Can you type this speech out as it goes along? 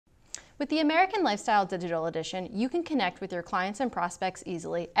With the American Lifestyle Digital Edition, you can connect with your clients and prospects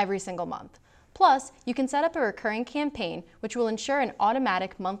easily every single month. Plus, you can set up a recurring campaign which will ensure an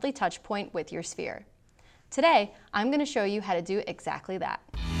automatic monthly touch point with your sphere. Today, I'm going to show you how to do exactly that.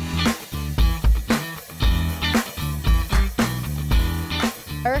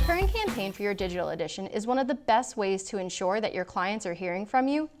 A recurring campaign for your digital edition is one of the best ways to ensure that your clients are hearing from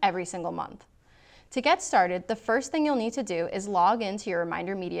you every single month. To get started, the first thing you'll need to do is log into your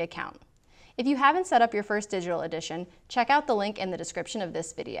ReminderMedia account. If you haven't set up your first digital edition, check out the link in the description of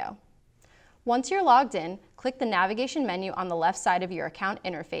this video. Once you're logged in, click the navigation menu on the left side of your account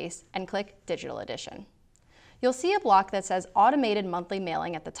interface and click Digital Edition. You'll see a block that says Automated Monthly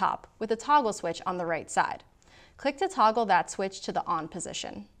Mailing at the top with a toggle switch on the right side. Click to toggle that switch to the on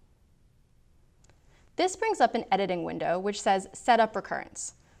position. This brings up an editing window which says Set up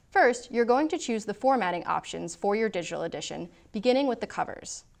Recurrence. First, you're going to choose the formatting options for your digital edition, beginning with the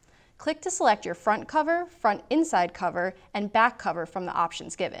covers. Click to select your front cover, front inside cover, and back cover from the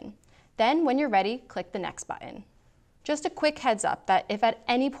options given. Then, when you're ready, click the Next button. Just a quick heads up that if at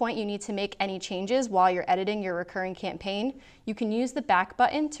any point you need to make any changes while you're editing your recurring campaign, you can use the back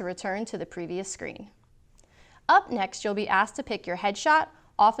button to return to the previous screen. Up next, you'll be asked to pick your headshot,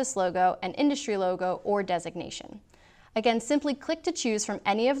 office logo, and industry logo or designation. Again, simply click to choose from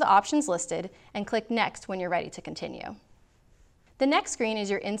any of the options listed and click Next when you're ready to continue. The next screen is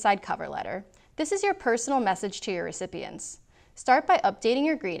your inside cover letter. This is your personal message to your recipients. Start by updating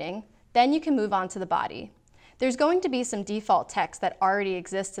your greeting, then you can move on to the body. There's going to be some default text that already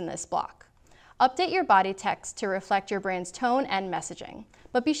exists in this block. Update your body text to reflect your brand's tone and messaging,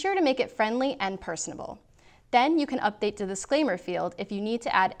 but be sure to make it friendly and personable. Then you can update the disclaimer field if you need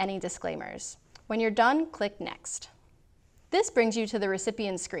to add any disclaimers. When you're done, click Next. This brings you to the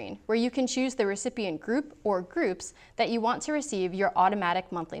recipient screen, where you can choose the recipient group or groups that you want to receive your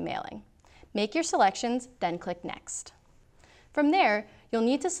automatic monthly mailing. Make your selections, then click Next. From there, you'll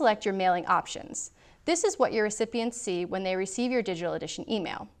need to select your mailing options. This is what your recipients see when they receive your digital edition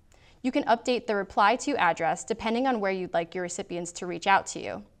email. You can update the reply to address depending on where you'd like your recipients to reach out to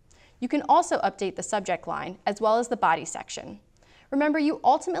you. You can also update the subject line as well as the body section. Remember, you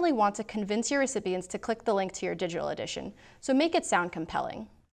ultimately want to convince your recipients to click the link to your digital edition, so make it sound compelling.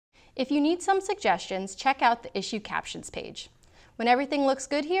 If you need some suggestions, check out the Issue Captions page. When everything looks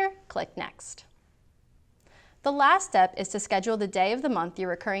good here, click Next. The last step is to schedule the day of the month your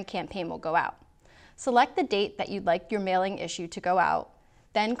recurring campaign will go out. Select the date that you'd like your mailing issue to go out,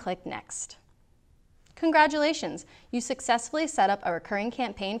 then click Next. Congratulations! You successfully set up a recurring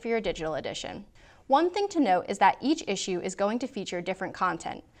campaign for your digital edition. One thing to note is that each issue is going to feature different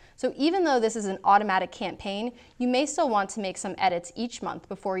content. So even though this is an automatic campaign, you may still want to make some edits each month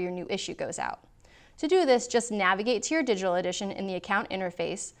before your new issue goes out. To do this, just navigate to your digital edition in the account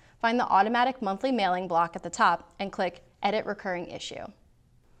interface, find the automatic monthly mailing block at the top, and click Edit Recurring Issue.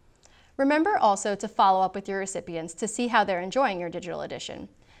 Remember also to follow up with your recipients to see how they're enjoying your digital edition.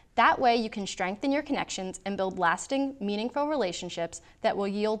 That way you can strengthen your connections and build lasting, meaningful relationships that will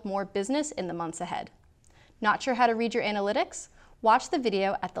yield more business in the months ahead. Not sure how to read your analytics? Watch the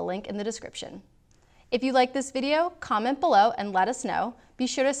video at the link in the description. If you like this video, comment below and let us know. Be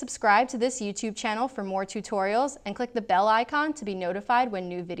sure to subscribe to this YouTube channel for more tutorials and click the bell icon to be notified when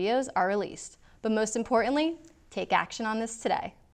new videos are released. But most importantly, take action on this today.